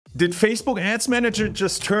Did Facebook Ads Manager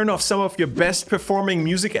just turn off some of your best performing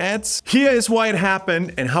music ads? Here is why it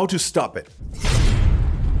happened and how to stop it.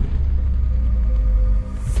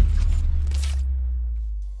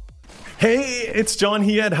 Hey, it's John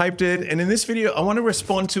here at Hyped, and in this video I want to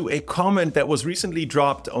respond to a comment that was recently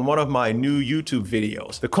dropped on one of my new YouTube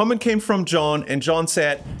videos. The comment came from John, and John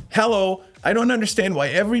said, "Hello, I don't understand why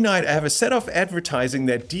every night I have a set of advertising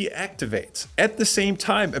that deactivates. At the same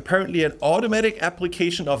time, apparently an automatic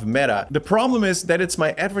application of Meta. The problem is that it's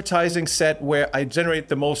my advertising set where I generate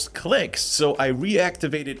the most clicks, so I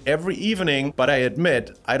reactivate it every evening, but I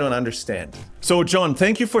admit I don't understand." So John,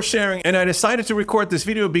 thank you for sharing, and I decided to record this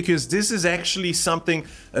video because this is actually something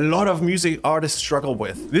a lot of music artists struggle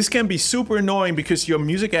with. This can be super annoying because your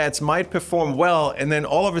music ads might perform well, and then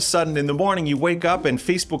all of a sudden in the morning you wake up and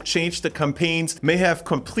Facebook changed the campaigns, may have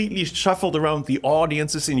completely shuffled around the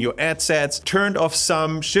audiences in your ad sets, turned off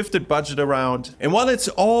some, shifted budget around. And while it's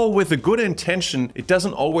all with a good intention, it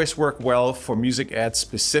doesn't always work well for music ads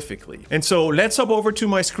specifically. And so let's hop over to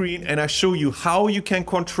my screen and I show you how you can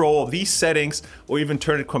control these settings or even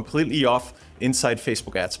turn it completely off inside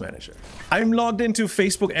Facebook Ads Manager. I'm logged into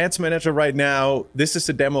Facebook Ads Manager right now. This is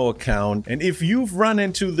a demo account. And if you've run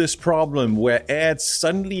into this problem where ads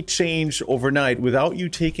suddenly change overnight without you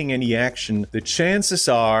taking any action, the chances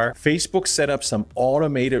are Facebook set up some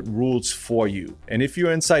automated rules for you. And if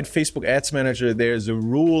you're inside Facebook Ads Manager, there's a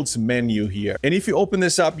rules menu here. And if you open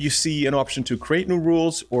this up, you see an option to create new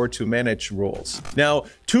rules or to manage rules. Now,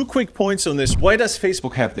 2 quick points on this. Why does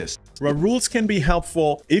Facebook have this? Well, rules can be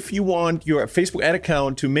helpful if you want your Facebook ad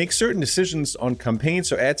account to make certain decisions on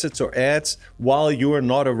campaigns or ad sets or ads while you're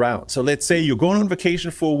not around. So let's say you're going on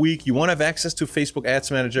vacation for a week, you want to have access to Facebook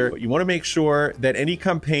Ads Manager, but you want to make sure that any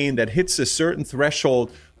campaign that hits a certain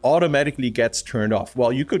threshold automatically gets turned off.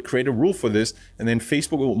 Well, you could create a rule for this, and then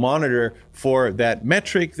Facebook will monitor for that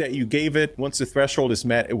metric that you gave it. Once the threshold is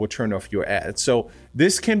met, it will turn off your ad. So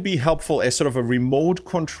this can be helpful as sort of a remote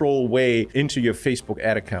control way into your Facebook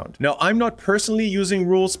ad account. Now, I'm not personally using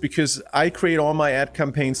rules because I create all my ad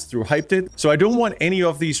campaigns through Hyped. So I don't want any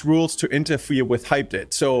of these rules to interfere with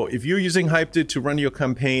Hyped. So if you're using Hyped to run your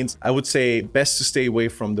campaigns, I would say best to stay away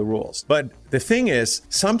from the rules. But the thing is,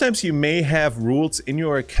 sometimes you may have rules in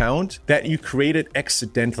your account that you created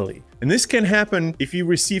accidentally. And this can happen if you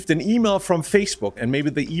received an email from Facebook and maybe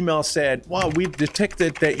the email said, "Wow, we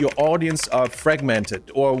detected that your audience are fragmented,"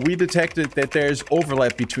 or "We detected that there's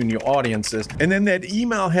overlap between your audiences." And then that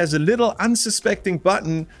email has a little unsuspecting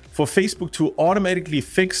button for Facebook to automatically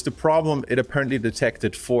fix the problem it apparently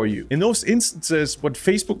detected for you. In those instances, what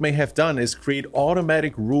Facebook may have done is create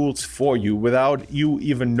automatic rules for you without you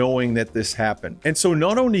even knowing that this happened. And so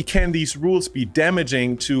not only can these rules be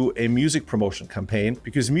damaging to a music promotion campaign,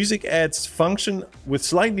 because music ads function with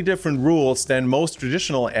slightly different rules than most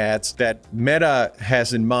traditional ads that Meta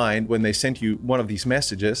has in mind when they send you one of these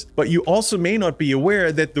messages, but you also may not be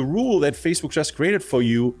aware that the rule that Facebook just created for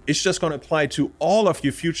you is just going to apply to all of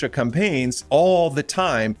your future campaigns all the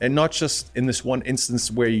time, and not just in this one instance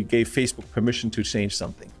where you gave Facebook permission to change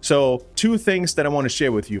something. So 2 things that I want to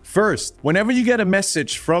share with you. First, whenever you get a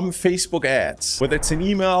message from Facebook ads, whether it's an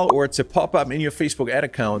email or it's a pop-up in your Facebook ad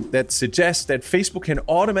account that suggests that Facebook can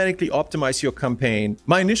automatically optimize your campaign,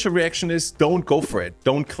 my initial reaction is don't go for it.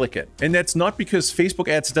 Don't click it. And that's not because Facebook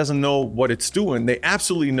ads doesn't know what it's doing. They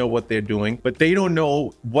absolutely know what they're doing, but they don't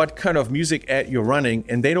know what kind of music ad you're running,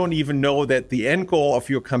 and they don't even know that the end goal of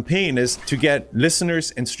your campaign is to get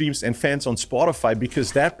listeners and streams and fans on Spotify,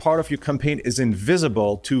 because that part of your campaign is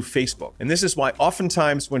invisible to Facebook. And this is why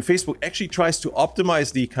oftentimes when Facebook actually tries to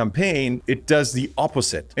optimize the campaign, it does the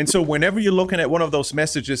opposite. And so whenever you're looking at one of those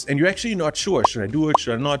messages and you're actually not sure, should I do it,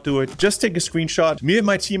 should I not do it, just take a screenshot. Me and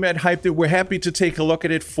my team at Hyped, we're happy to take a look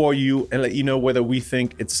at it for you and let you know whether we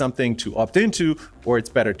think it's something to opt into or it's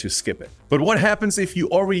better to skip it. But what happens if you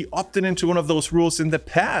already opted into one of those rules in the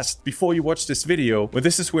past before you watch this video? Well,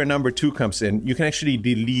 this is where number 2 comes in. You can actually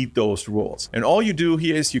delete those rules. And all you do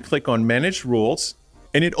here is you click on Manage Rules,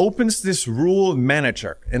 and it opens this rule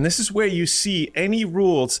manager. And this is where you see any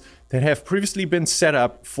rules that have previously been set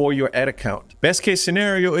up for your ad account. Best case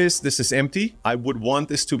scenario is this is empty. I would want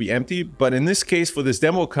this to be empty, but in this case, for this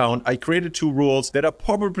demo account, I created 2 rules that are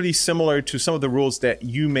probably similar to some of the rules that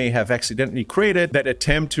you may have accidentally created that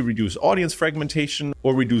attempt to reduce audience fragmentation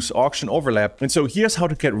or reduce auction overlap. And so here's how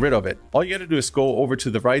to get rid of it. All you gotta do is go over to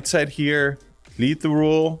the right side here, delete the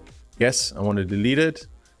rule. Yes, I want to delete it.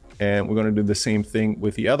 And we're going to do the same thing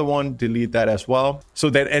with the other one, delete that as well,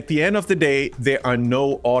 so that at the end of the day, there are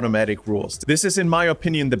no automatic rules. This is, in my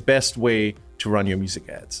opinion, the best way to run your music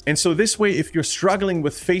ads. And so this way, if you're struggling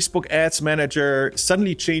with Facebook Ads Manager,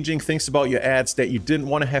 suddenly changing things about your ads that you didn't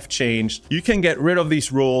want to have changed, you can get rid of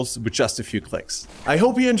these rules with just a few clicks. I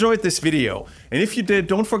hope you enjoyed this video. And if you did,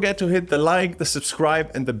 don't forget to hit the like, the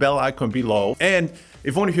subscribe, and the bell icon below. And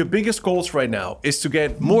if one of your biggest goals right now is to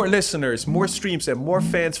get more listeners, more streams, and more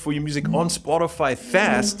fans for your music on Spotify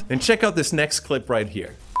fast, then check out this next clip right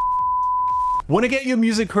here. Want to get your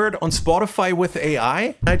music heard on Spotify with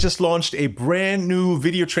AI? I just launched a brand new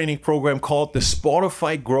video training program called the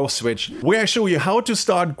Spotify Growth Switch, where I show you how to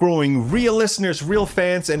start growing real listeners, real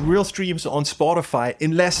fans, and real streams on Spotify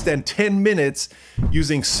in less than 10 minutes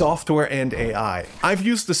using software and AI. I've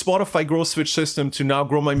used the Spotify Growth Switch system to now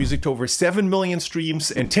grow my music to over 7 million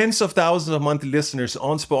streams and tens of thousands of monthly listeners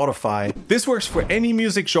on Spotify. This works for any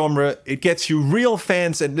music genre. It gets you real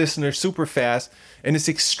fans and listeners super fast, and it's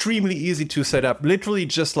extremely easy to set up, literally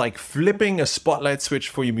just like flipping a spotlight switch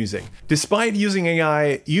for your music. Despite using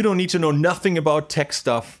AI, you don't need to know nothing about tech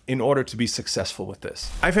stuff in order to be successful with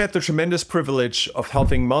this. I've had the tremendous privilege of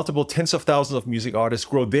helping multiple tens of thousands of music artists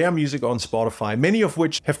grow their music on Spotify, many of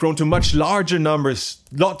which have grown to much larger numbers,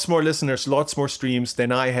 lots more listeners, lots more streams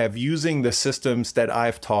than I have using the systems that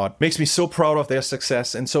I've taught. Makes me so proud of their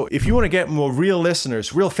success. And so if you want to get more real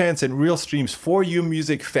listeners, real fans, and real streams for your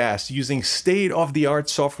music fast using state-of-the-art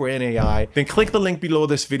software and AI, then click the link below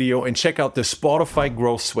this video and check out the Spotify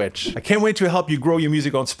Growth Switch. I can't wait to help you grow your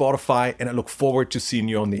music on Spotify, and I look forward to seeing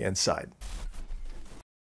you on the inside.